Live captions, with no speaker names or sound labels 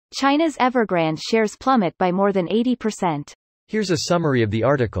China's Evergrande shares plummet by more than 80%. Here's a summary of the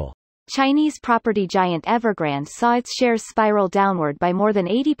article. Chinese property giant Evergrande saw its shares spiral downward by more than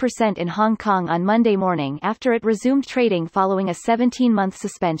 80% in Hong Kong on Monday morning after it resumed trading following a 17-month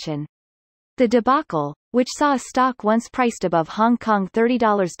suspension. The debacle, which saw a stock once priced above Hong Kong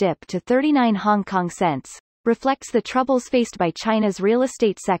 $30 dip to 39 Hong Kong cents, reflects the troubles faced by China's real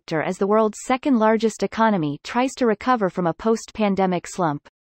estate sector as the world's second-largest economy tries to recover from a post-pandemic slump.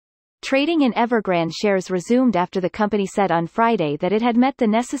 Trading in Evergrande shares resumed after the company said on Friday that it had met the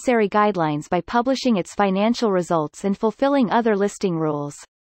necessary guidelines by publishing its financial results and fulfilling other listing rules.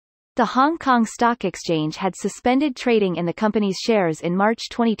 The Hong Kong Stock Exchange had suspended trading in the company's shares in March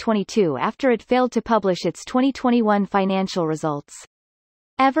 2022 after it failed to publish its 2021 financial results.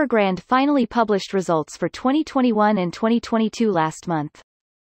 Evergrande finally published results for 2021 and 2022 last month.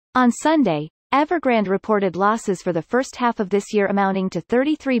 On Sunday, Evergrande reported losses for the first half of this year amounting to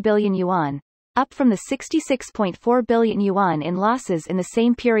 33 billion yuan, up from the 66.4 billion yuan in losses in the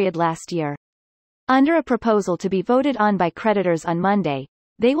same period last year. Under a proposal to be voted on by creditors on Monday,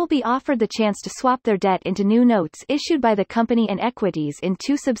 they will be offered the chance to swap their debt into new notes issued by the company and equities in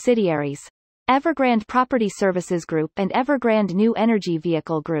two subsidiaries, Evergrande Property Services Group and Evergrande New Energy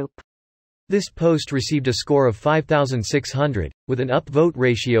Vehicle Group. This post received a score of 5,600, with an upvote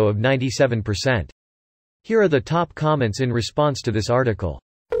ratio of 97%. Here are the top comments in response to this article.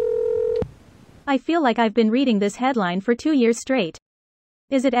 I feel like I've been reading this headline for 2 years straight.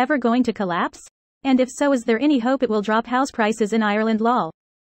 Is it ever going to collapse? And if so, is there any hope it will drop house prices in Ireland? Lol.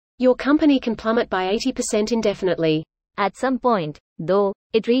 Your company can plummet by 80% indefinitely. At some point, though,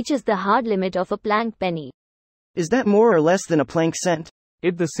 it reaches the hard limit of a plank penny. Is that more or less than a plank cent?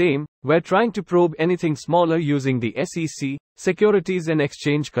 It's the same. We're trying to probe anything smaller using the SEC, Securities and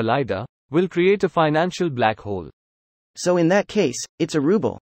Exchange Collider, will create a financial black hole. So in that case, it's a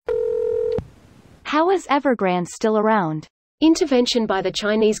ruble. How is Evergrande still around? Intervention by the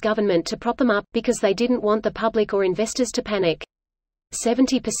Chinese government to prop them up because they didn't want the public or investors to panic.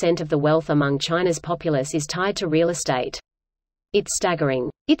 70% of the wealth among China's populace is tied to real estate. It's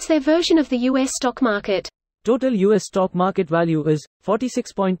staggering. It's their version of the US stock market. Total US stock market value is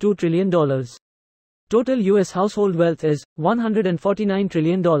 $46.2 trillion. Total US household wealth is $149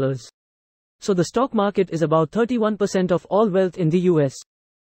 trillion. So the stock market is about 31% of all wealth in the US.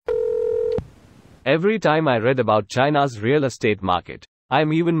 Every time I read about China's real estate market, I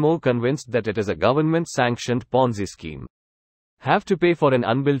am even more convinced that it is a government-sanctioned Ponzi scheme. Have to pay for an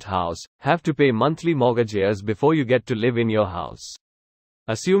unbuilt house, have to pay monthly mortgage years before you get to live in your house.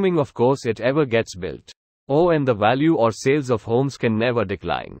 Assuming of course it ever gets built. Oh, and the value or sales of homes can never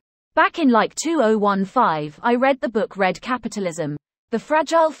decline. Back in like 2015, I read the book Red Capitalism, The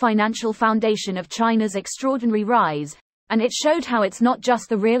Fragile Financial Foundation of China's Extraordinary Rise, and it showed how it's not just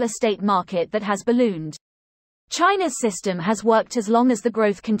the real estate market that has ballooned. China's system has worked as long as the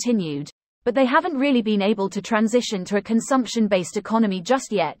growth continued, but they haven't really been able to transition to a consumption-based economy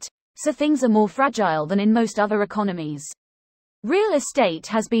just yet, so things are more fragile than in most other economies. Real estate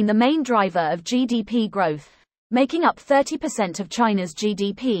has been the main driver of GDP growth, making up 30% of China's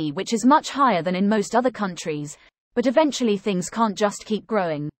GDP, which is much higher than in most other countries, but eventually things can't just keep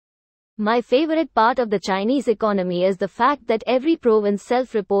growing. My favorite part of the Chinese economy is the fact that every province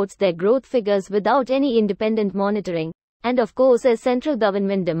self-reports their growth figures without any independent monitoring, and of course as central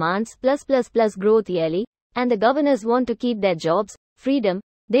government demands plus growth yearly, and the governors want to keep their jobs, freedom,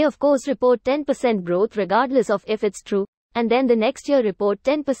 they of course report 10% growth regardless of if it's true, and then the next year report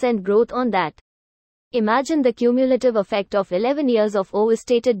 10% growth on that. Imagine the cumulative effect of 11 years of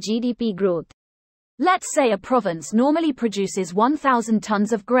overstated GDP growth. Let's say a province normally produces 1,000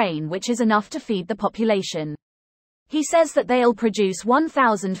 tons of grain, which is enough to feed the population. He says that they'll produce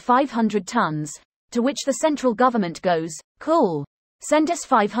 1,500 tons, to which the central government goes, cool. Send us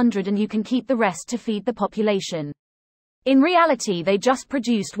 500 and you can keep the rest to feed the population. In reality they just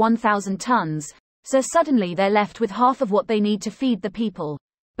produced 1,000 tons, so suddenly they're left with half of what they need to feed the people.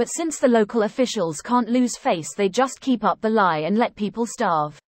 But since the local officials can't lose face, they just keep up the lie and let people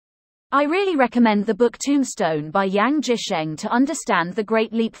starve. I really recommend the book Tombstone by Yang Jisheng to understand the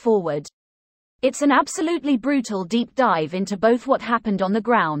Great Leap Forward. It's an absolutely brutal deep dive into both what happened on the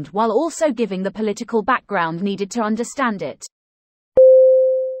ground while also giving the political background needed to understand it.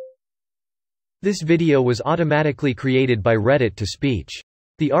 This video was automatically created by Reddit to speech.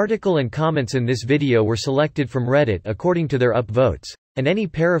 The article and comments in this video were selected from Reddit according to their upvotes, and any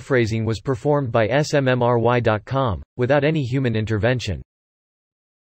paraphrasing was performed by smmry.com, without any human intervention.